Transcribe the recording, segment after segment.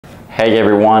Hey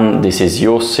everyone, this is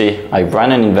Yossi. I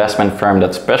run an investment firm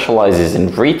that specializes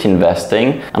in REIT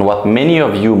investing, and what many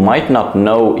of you might not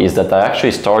know is that I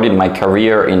actually started my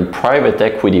career in private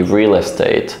equity real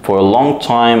estate. For a long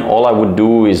time, all I would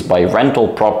do is buy rental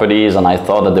properties, and I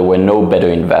thought that there were no better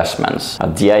investments.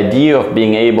 The idea of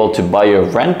being able to buy a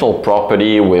rental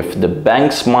property with the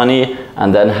bank's money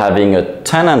and then having a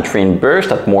tenant reimburse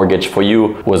that mortgage for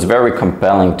you was very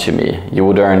compelling to me. You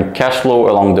would earn cash flow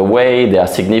along the way, there are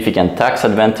significant tax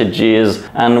advantages,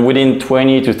 and within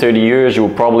 20 to 30 years you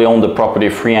will probably own the property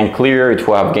free and clear. It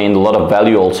will have gained a lot of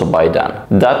value also by then.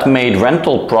 That made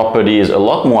rental properties a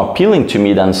lot more appealing to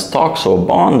me than stocks or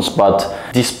bonds, but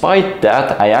despite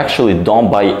that, I actually don't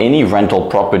buy any rental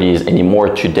properties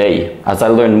anymore today. As I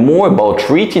learned more about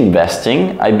REIT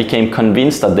investing, I became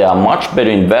convinced that there are much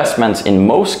better investments in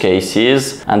most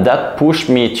cases, and that pushed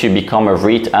me to become a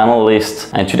REIT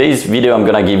analyst. And in today's video, I'm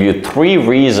gonna give you 3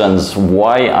 reasons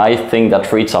why I think that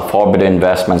REITs are far better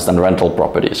investments than rental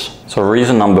properties. So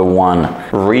reason number 1,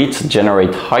 REITs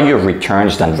generate higher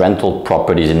returns than rental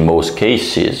properties in most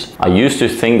cases. I used to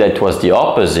think that it was the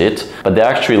opposite, but there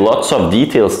are actually lots of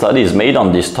detailed studies made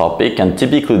on this topic, and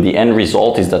typically the end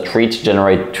result is that REITs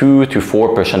generate 2 to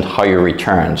 4% higher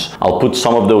returns. I'll put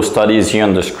some of those studies here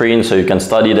on the screen so you can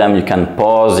study them. You can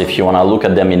pause if you want to look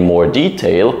at them in more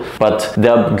detail, but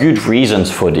there are good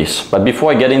reasons for this. But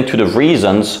before I get into the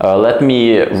reasons, let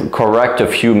me correct a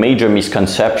few major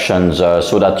misconceptions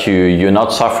so that you're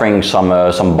not suffering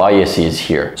some biases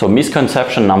here. So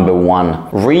misconception number 1,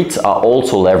 REITs are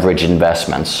also leverage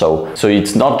investments. So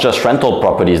it's not just rental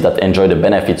properties that enjoy the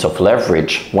benefits of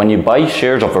leverage. When you buy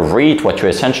shares of a REIT, what you're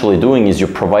essentially doing is you're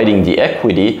providing the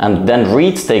equity, and then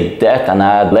REITs take debt and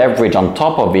add leverage on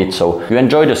top of it. So you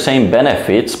enjoy the same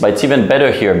benefits, but it's even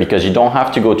better here because you don't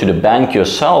have to go to the bank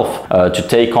yourself to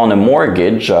take on a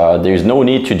mortgage. There's no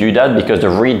need to do that because the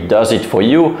REIT does it for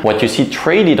you. What you see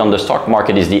traded on the stock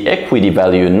market is the equity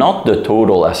value, not the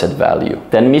total asset value.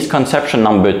 Then misconception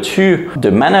number 2,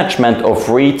 the management of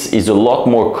REITs is a lot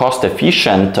more cost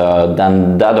efficient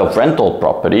than that of rental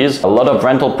properties. A lot of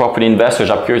rental property investors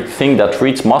appear to think that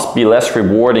REITs must be less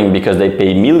rewarding because they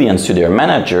pay millions to their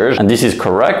managers, and this is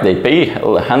correct. They pay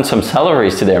handsome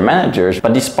salaries to their managers,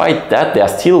 but despite that, they are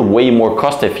still way more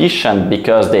cost efficient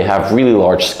because they have really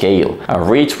large scale.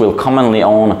 REITs will commonly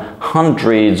own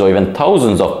hundreds or even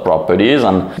thousands of properties,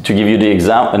 and to give you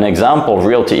an example,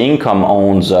 Realty Income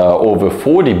owns over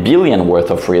 40 billion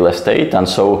worth of real estate, and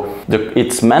so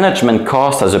its management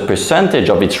cost as a percentage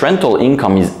of its rental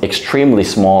income is extremely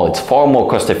small. It's far more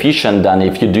cost efficient than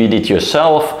if you did it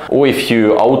yourself or if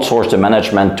you outsource the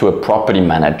management to a property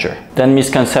manager. Then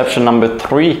misconception number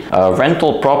 3,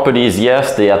 rental properties,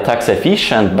 yes, they are tax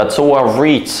efficient, but so are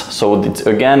REITs. So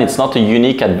it's not a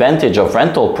unique advantage of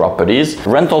rental properties.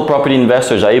 Rental property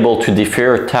investors are able to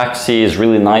defer taxes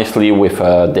really nicely with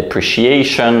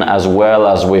depreciation as well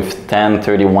as with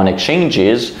 1031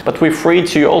 exchanges, but with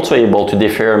REITs you're also able to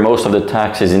defer most of the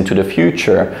taxes into the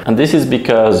future, and this is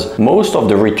because most of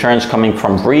the returns coming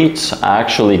from REITs are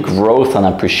actually growth and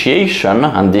appreciation,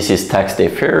 and this is tax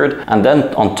deferred. And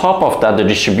then on top of that, the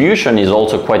distribution is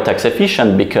also quite tax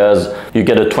efficient because you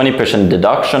get a 20%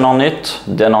 deduction on it.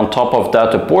 Then on top of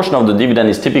that, a portion of the dividend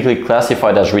is typically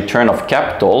classified as return of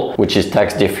capital, which is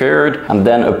tax deferred, and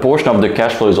then a portion of the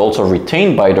cash flow is also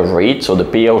retained by the REIT. So the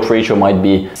payout ratio might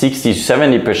be 60 to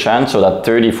 70%, so that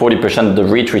 30-40% of the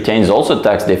REIT retains also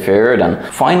tax deferred. And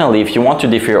finally, if you want to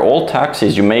defer all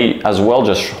taxes, you may as well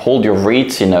just hold your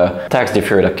REITs in a tax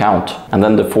deferred account. And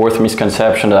then the 4th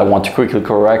misconception that I want to quickly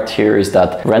correct here is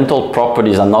that rental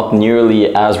properties are not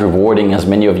nearly as rewarding as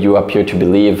many of you appear to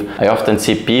believe. I often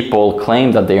see people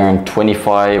claim that they earn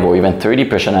 25 or even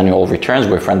 30% annual returns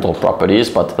with rental properties,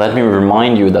 but let me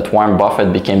remind you that Warren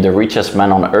Buffett became the richest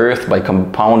man on earth by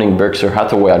compounding Berkshire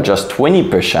Hathaway at just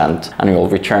 20% annual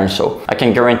returns. So I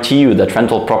can guarantee you that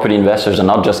rental property investors are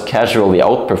not just casually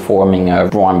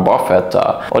outperforming Warren Buffett.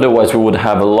 Otherwise, we would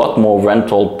have a lot more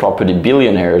rental property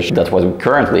billionaires than what we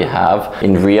currently have.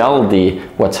 In reality,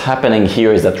 what's happening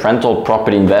here is that rental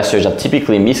property investors are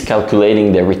typically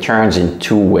miscalculating their returns in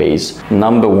 2 ways.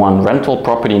 Number 1, rental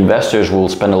property investors will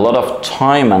spend a lot of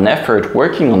time and effort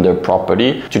working on their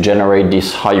property to generate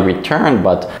this high return,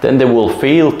 but then they will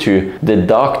fail to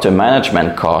deduct the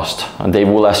management cost. They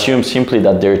will assume simply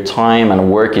that their time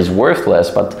and work is worthless,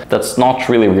 but that's not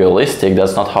really realistic.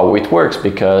 That's not how it works,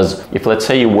 because if let's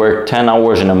say you work 10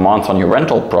 hours in a month on your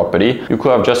rental property, you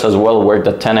could have just as well worked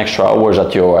at 10 extra hours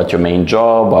at your main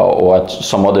job or at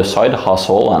some other side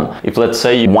hustle. And if let's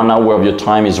say 1 hour of your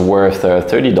time is worth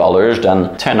 $30,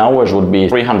 then 10 hours would be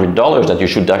 $300 that you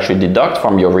should actually deduct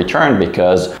from your return,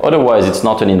 because otherwise it's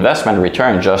not an investment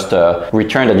return, just a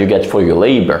return that you get for your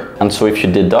labor. And so if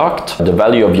you deduct the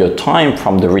value of your time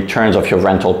from the returns of your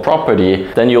rental property,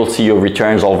 then you'll see your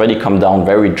returns already come down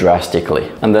very drastically.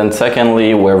 And then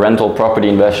secondly, where rental property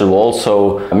investors will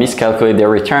also miscalculate their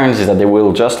returns is that they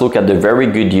will just look at the very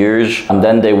good years and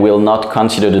then they will not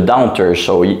consider the downturns.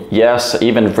 So yes,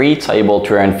 even REITs are able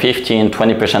to earn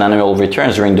 15-20% annual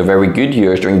returns during the very good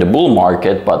years, during the bull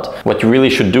market, but what you really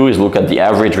should do is look at the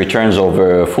average returns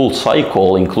over a full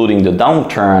cycle, including the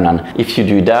downturn. And if you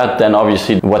do that, then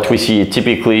obviously what we see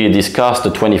typically discussed, the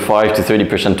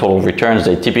 25-30% total returns,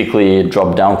 they typically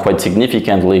drop down quite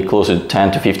significantly, closer to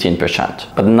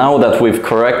 10-15%. But now that we've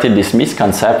corrected these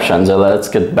misconceptions, let's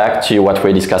get back to what we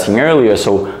were discussing earlier.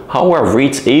 So how are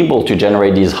REITs able to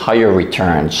generate these higher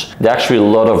returns? There are actually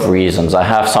a lot of reasons. I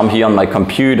have some here on my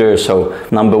computer. So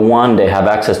number one, they have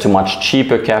access to much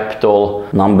cheaper capital.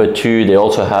 Number two, they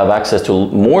also have access to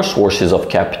more sources of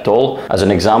capital. As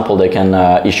an example, they can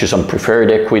issue some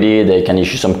preferred equity, they can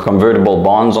issue some convertible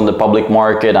bonds on the public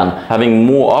market, and having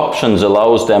more options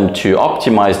allows them to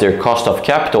optimize their cost of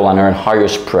capital and earn higher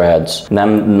spreads.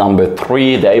 Then number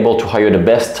three, they're able to hire the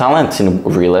best talents in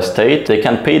real estate. They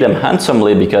can pay them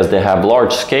handsomely because they have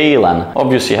large scale, and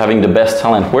obviously having the best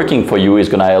talent working for you is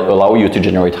going to allow you to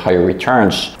generate higher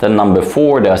returns. Then number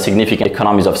four, there are significant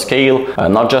economies of scale,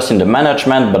 not just in the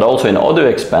management but also in other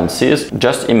expenses.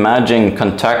 Just imagine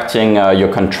contacting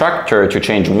your contractor to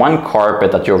change one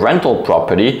carpet at your rental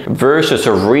property versus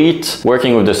a REIT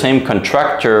working with the same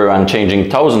contractor and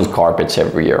changing thousands of carpets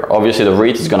every year. Obviously the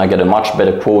REIT is going to get a much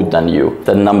better quote than you.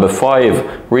 Then number five,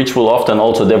 REITs will often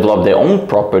also develop their own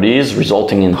properties,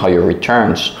 resulting in higher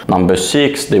returns. Number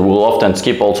six, they will often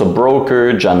skip also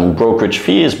brokerage and brokerage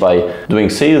fees by doing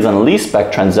sales and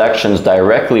leaseback transactions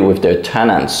directly with their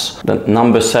tenants. Then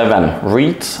number seven,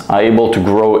 REITs are able to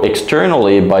grow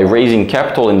externally by raising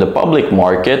capital in the public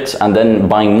market and then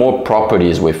buying more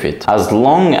properties with it. As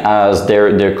long as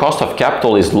their cost of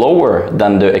capital is lower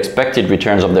than the expected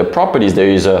returns of their properties, there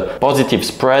is a positive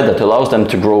spread that allows them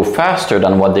to grow faster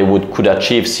than what they could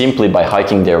achieve simply by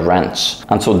hiking their rents.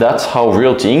 And so that's how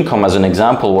Realty Income, as an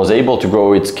example, was able to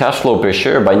grow its cash flow per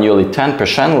share by nearly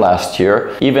 10% last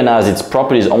year, even as its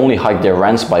properties only hiked their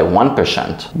rents by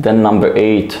 1%. Then number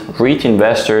eight, REIT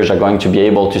investors are going to be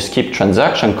able to skip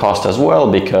transaction costs as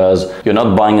well, because you're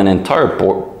not buying an entire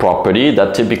property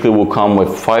that typically will come with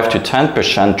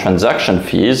 5-10% transaction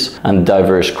fees and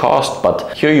diverse costs,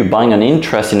 but here you're buying an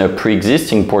interest in a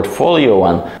pre-existing portfolio,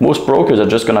 and most brokers are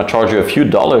just going to charge you a few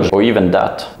dollars or even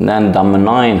that. Then number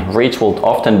nine, REITs will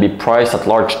often be priced at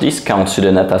large discounts to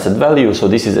the net asset value, so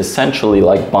this is essentially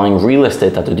like buying real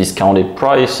estate at a discounted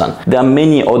price. And there are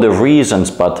many other reasons,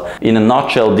 but in a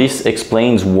nutshell, this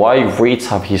explains why REITs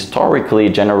have historically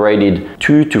generated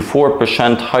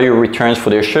 2-4% higher returns for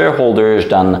their shareholders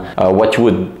than what you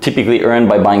would typically earn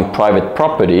by buying private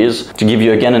properties. To give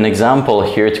you again an example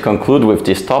here to conclude with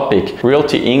this topic,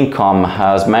 Realty Income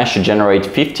has managed to generate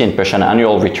 15%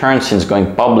 annual return since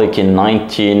going public in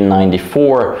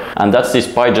 1994, and that's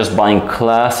despite just buying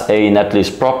Class A net lease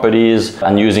properties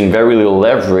and using very little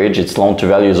leverage. Its loan to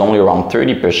value is only around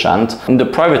 30%. In the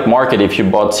private market, if you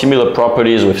bought similar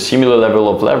properties with similar level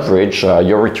of leverage,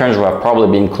 your returns would have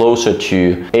probably been closer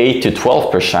to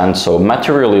 8-12%, so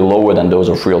materially lower than those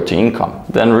of Realty Income.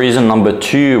 Then reason number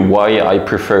two why I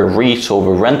prefer REITs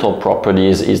over rental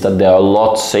properties is that they are a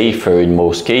lot safer in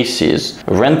most cases.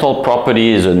 A rental property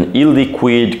is an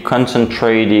illiquid,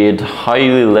 concentrated,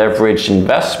 highly leveraged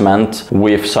investment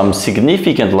with some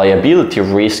significant liability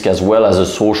risk as well as a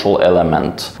social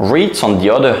element. REITs, on the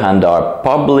other hand, are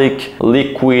public,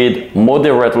 liquid,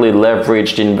 moderately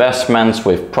leveraged investments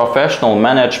with professional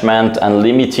management and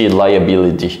limited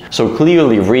liability. So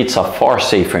clearly REITs are far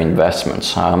safer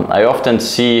investments. I often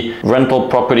see rental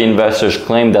property investors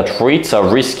claim that REITs are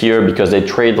riskier because they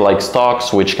trade like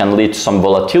stocks, which can lead to some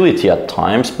volatility at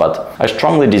times, but I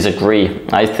strongly disagree.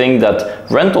 I think that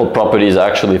rental property is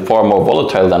actually far more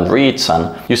volatile than REITs,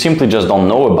 and you simply just don't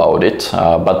know about it.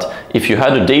 But if you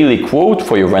had a daily quote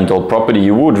for your rental property,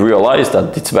 you would realize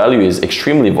that its value is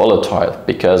extremely volatile,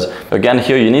 because again,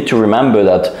 here you need to remember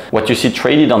that what you see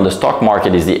traded on the stock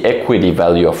market is the equity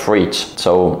value of REITs.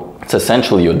 So It's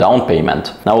essentially your down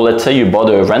payment. Now let's say you bought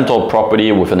a rental property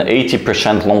with an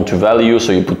 80% loan to value,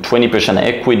 so you put 20%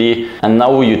 equity, and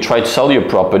now you try to sell your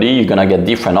property, you're gonna get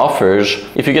different offers.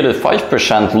 If you get a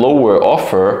 5% lower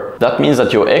offer, that means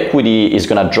that your equity is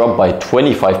gonna drop by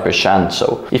 25%.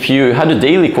 So if you had a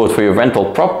daily quote for your rental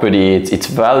property, its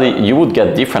value, you would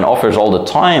get different offers all the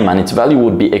time, and its value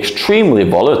would be extremely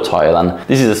volatile. And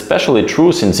this is especially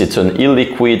true since it's an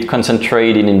illiquid,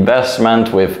 concentrated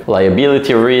investment with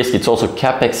liability risk. It's also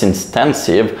capex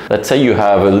intensive. Let's say you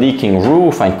have a leaking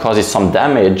roof and causes some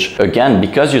damage. Again,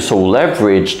 because you're so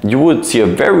leveraged, you would see a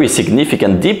very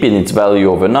significant dip in its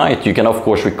value overnight. You can of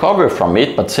course recover from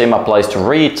it, but same applies to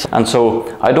REITs. And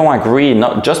so I don't agree,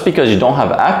 not just because you don't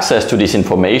have access to this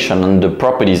information and the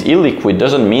property is illiquid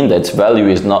doesn't mean that its value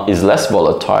is less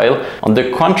volatile. On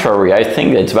the contrary, I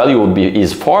think that its value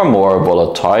is far more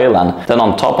volatile, and then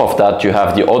on top of that you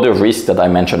have the other risk that I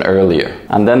mentioned earlier.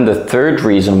 And then the third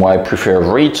reason why I prefer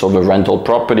REITs over rental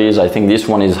properties, I think this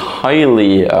one is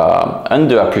highly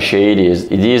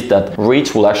underappreciated, is that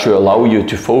REITs will actually allow you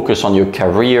to focus on your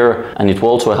career, and it will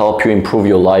also help you improve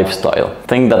your lifestyle. I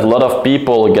think that a lot of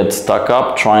people get stuck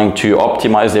up trying to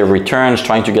optimize their returns,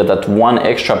 trying to get that 1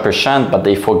 extra %, but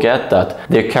they forget that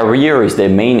their career is their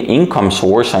main income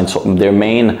source and so their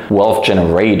main wealth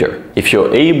generator. If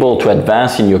you're able to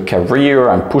advance in your career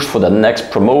and push for the next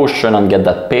promotion and get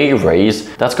that pay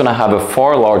raise, that's going to have a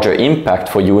far larger impact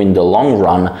for you in the long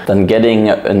run than getting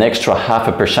an extra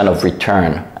 0.5% of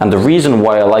return. And the reason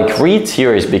why I like REITs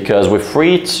here is because with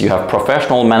REITs you have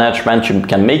professional management, you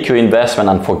can make your investment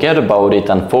and forget about it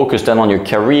and focus then on your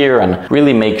career and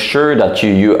really make sure that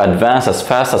you advance as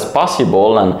fast as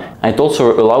possible. And it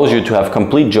also allows you to have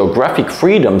complete geographic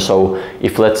freedom. So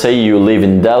if let's say you live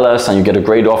in Dallas and you get a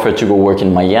great offer to go work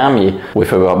in Miami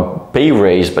with a pay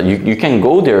raise, but you can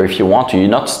go there if you want to. You're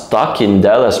not stuck in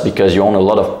Dallas because you own a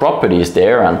lot of properties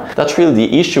there. And that's really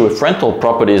the issue with rental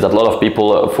properties that a lot of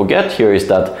people forget here, is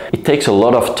that it takes a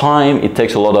lot of time, it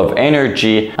takes a lot of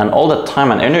energy, and all that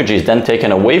time and energy is then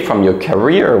taken away from your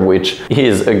career, which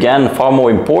is again far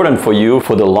more important for you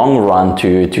for the long run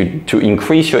to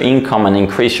increase your income and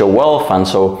increase your wealth. And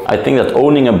so I think that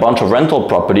owning a bunch of rental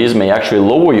properties may actually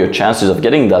lower your chances of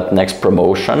getting that next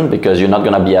promotion because you're not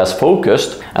going to be as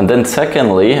focused. And then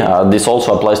secondly, this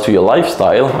also applies to your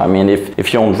lifestyle. I mean,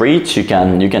 if you own REITs,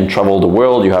 you can travel the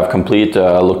world, you have complete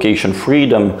location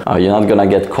freedom, you're not going to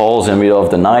get calls in the middle of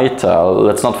the night.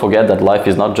 Let's not forget that life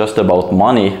is not just about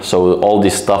money, so all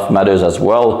this stuff matters as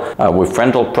well. With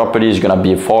rental properties, you're going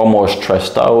to be far more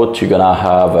stressed out. You're going to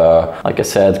have, like I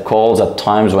said, calls at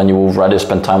times when you would rather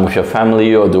spend time with your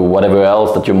family or do whatever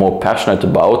else that you're more passionate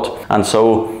about. And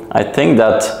so I think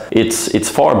that it's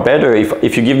far better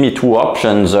if you give me two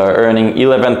options, earning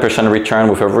 11% return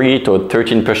with a REIT or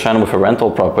 13% with a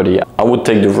rental property. I would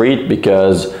take the REIT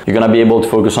because you're going to be able to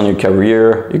focus on your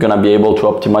career, you're going to be able to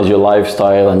optimize your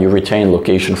lifestyle, and you retain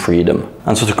location freedom.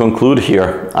 And so to conclude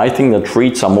here, I think that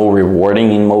REITs are more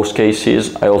rewarding in most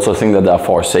cases. I also think that they are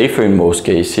far safer in most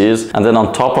cases. And then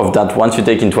on top of that, once you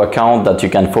take into account that you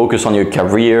can focus on your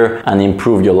career and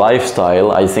improve your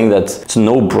lifestyle, I think that it's a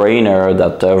no-brainer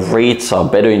that REITs are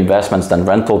better investments than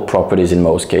rental properties in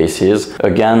most cases.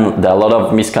 Again, there are a lot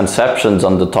of misconceptions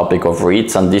on the topic of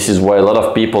REITs, and this is why a lot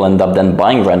of people end up then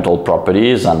buying rental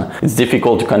properties, and it's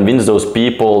difficult to convince those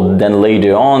people then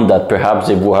later on that perhaps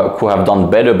they could have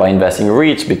done better by investing in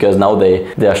REITs, because now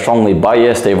they are strongly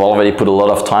biased. They've already put a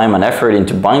lot of time and effort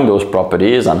into buying those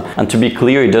properties, and to be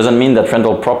clear, it doesn't mean that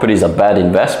rental properties are bad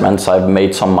investments. I've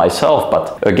made some myself,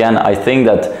 but again, I think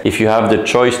that if you have the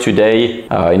choice today,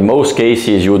 in most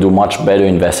cases you will do much better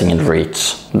investing in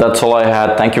REITs. That's all I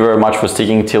had. Thank you very much for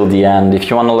sticking till the end. If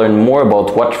you want to learn more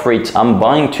about what REITs I'm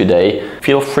buying today,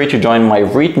 feel free to join my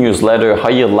REIT newsletter,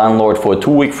 High Yield Landlord, for a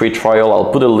 2-week free trial.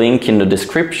 I'll put a link in the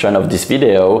description of this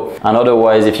video. And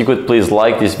otherwise, if you could please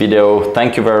like this video.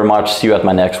 Thank you very much. See you at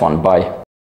my next one. Bye.